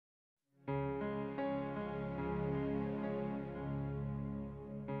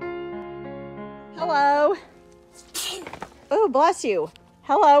Hello. Oh, bless you.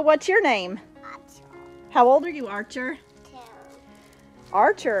 Hello, what's your name? Archer. How old are you, Archer? 2.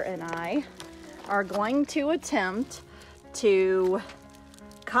 Archer and I are going to attempt to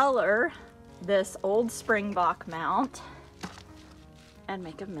color this old Springbok mount and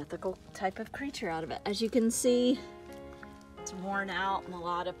make a mythical type of creature out of it. As you can see, it's worn out in a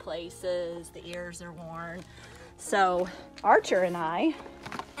lot of places. The ears are worn. So Archer and I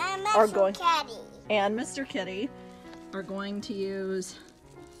And are Mr. going, Kitty. and Mr. Kitty are going to use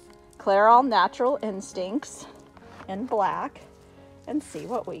Clairol Natural Instincts in black and see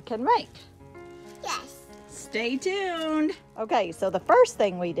what we can make. Yes. Stay tuned. Okay, so the first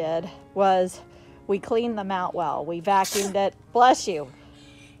thing we did was we cleaned the mount well. We vacuumed it. Bless you.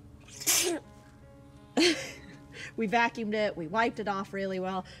 We vacuumed it, we wiped it off really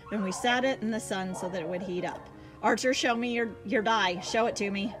well, and we set it in the sun so that it would heat up. Archer, show me your dye. Show it to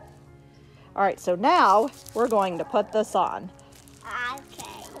me. All right, so now we're going to put this on.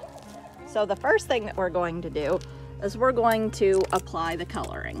 Okay. So the first thing that we're going to do is we're going to apply the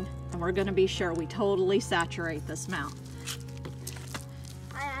coloring. And we're going to be sure we totally saturate this mount.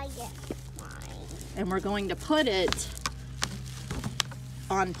 I get mine. And we're going to put it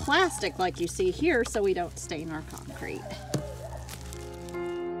on plastic like you see here so we don't stain our concrete.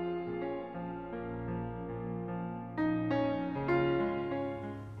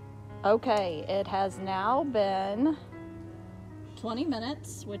 Okay, it has now been 20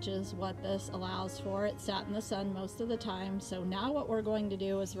 minutes, which is what this allows for. It sat in the sun most of the time. So now what we're going to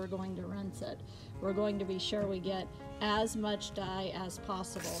do is we're going to rinse it. We're going to be sure we get as much dye as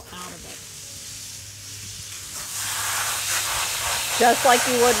possible out of it. Just like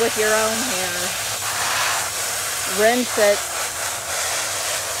you would with your own hair. Rinse it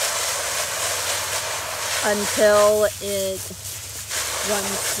until it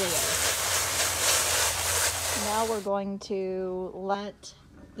runs clear. Now we're going to let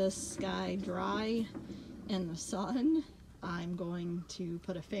this guy dry in the sun. I'm going to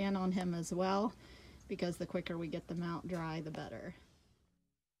put a fan on him as well, because the quicker we get the mount dry, the better.